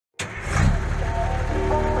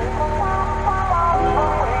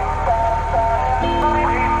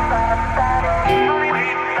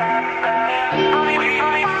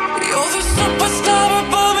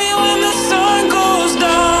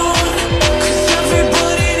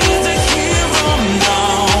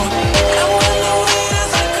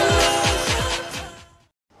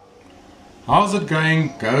How's it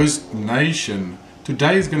going, Ghost Nation?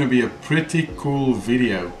 Today is going to be a pretty cool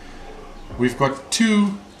video. We've got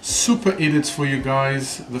two super edits for you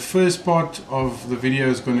guys. The first part of the video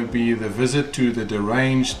is going to be the visit to the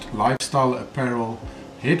Dranged lifestyle apparel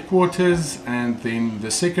headquarters, and then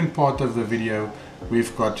the second part of the video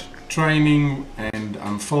we've got training, and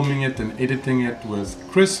I'm filming it and editing it with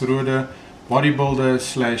Chris Roode, bodybuilder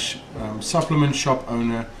slash supplement shop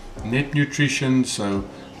owner, N.E.T Nutrition. So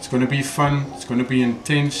it's going to be fun, it's going to be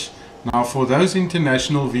intense. Now for those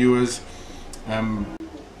international viewers,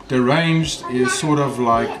 Dranged is sort of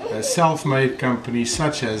like a self-made company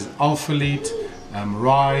such as Alphalete,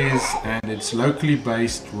 Rise, and it's locally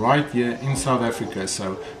based right here in South Africa.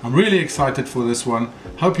 So I'm really excited for this one.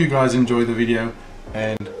 Hope you guys enjoy the video,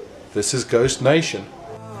 and this is Ghost Nation.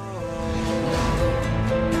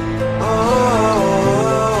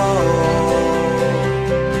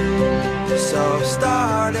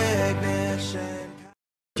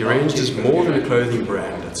 Dranged is more than a clothing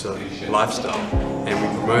brand, it's a lifestyle, and we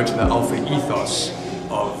promote the alpha ethos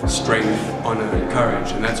of strength, honor and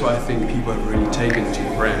courage, and that's why I think people have really taken to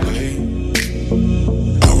the brand.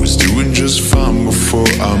 I was doing just fine before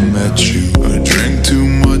I met you. I drank too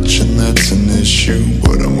much and that's an issue,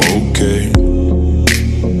 but I'm okay.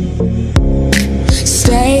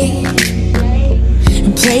 Stay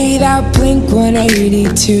and play that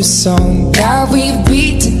Blink-182 song that we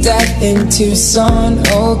beat to death in Tucson,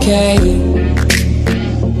 okay.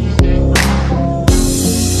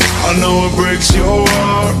 I know it breaks your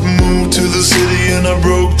heart. Moved to the city and I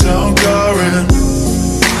broke down crying.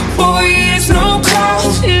 4 years, no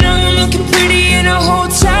calls. Now you're looking pretty in a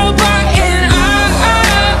hotel bar, and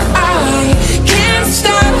I can't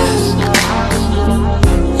stop.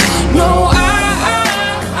 No,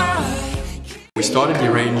 We started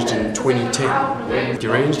Dranged in 2010.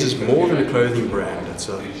 Dranged is more than a clothing brand, it's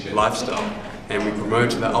a lifestyle, and we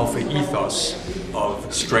promote the alpha ethos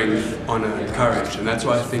of strength, honor and courage, and that's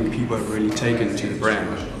why I think people have really taken to the brand.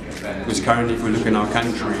 Because currently, if we look in our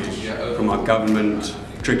country, from our government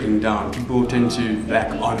trickling down, people tend to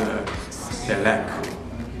lack honor, they lack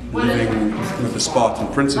living with the Spartan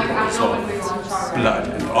principles of blood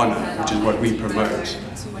and honor, which is what we promote.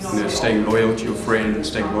 You know, staying loyal to your friends,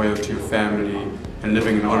 staying loyal to your family, and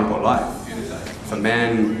living an honorable life. If a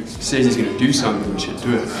man says he's going to do something, we should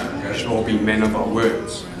do it. We should all be men of our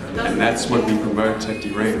words. And that's what we promote at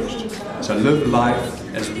Dranged. So live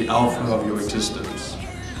life as the alpha of your existence,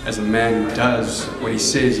 as a man who does what he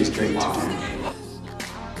says he's going to do.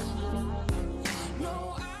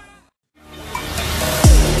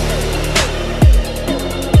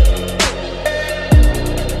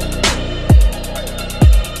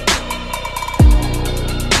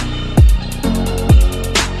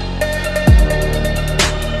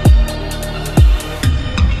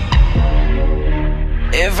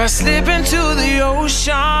 if I slip into the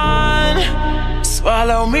ocean,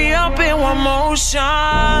 swallow me up in one motion.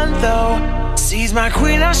 Though sees my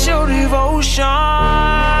queen, I show devotion.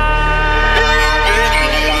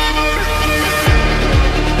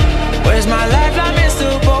 Where's my lifeline,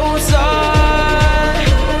 Mr. Bosun?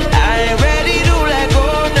 I ain't ready to let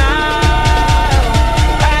go now.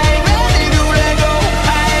 I ain't ready to let go.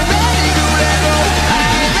 I ain't ready to let go. I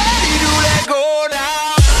ain't ready to let go now.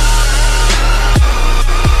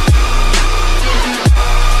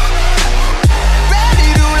 Ready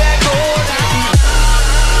to let go now.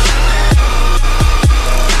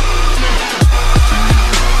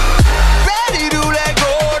 Ready to let go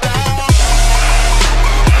now.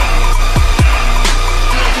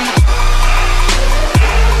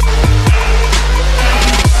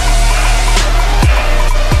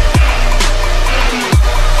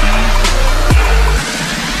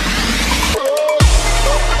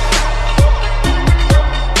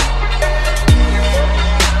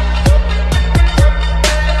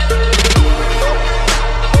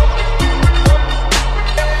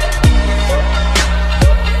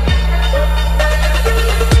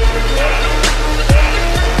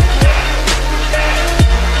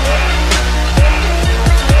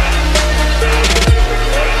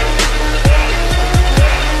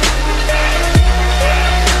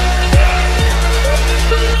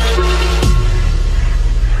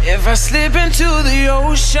 If I slip into the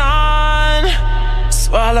ocean,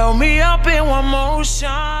 swallow me up in one motion,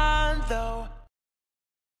 though.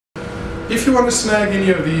 If you want to snag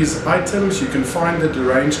any of these items, you can find the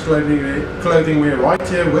Dranged clothing wear right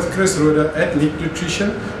here with Chris Roode at N.E.T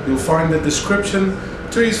Nutrition. You'll find the description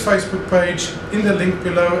to his Facebook page in the link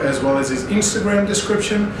below, as well as his Instagram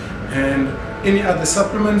description, and any other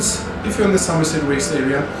supplements. If you're in the Somerset West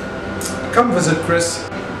area, come visit Chris.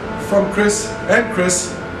 From Chris and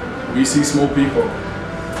Chris, We see small people.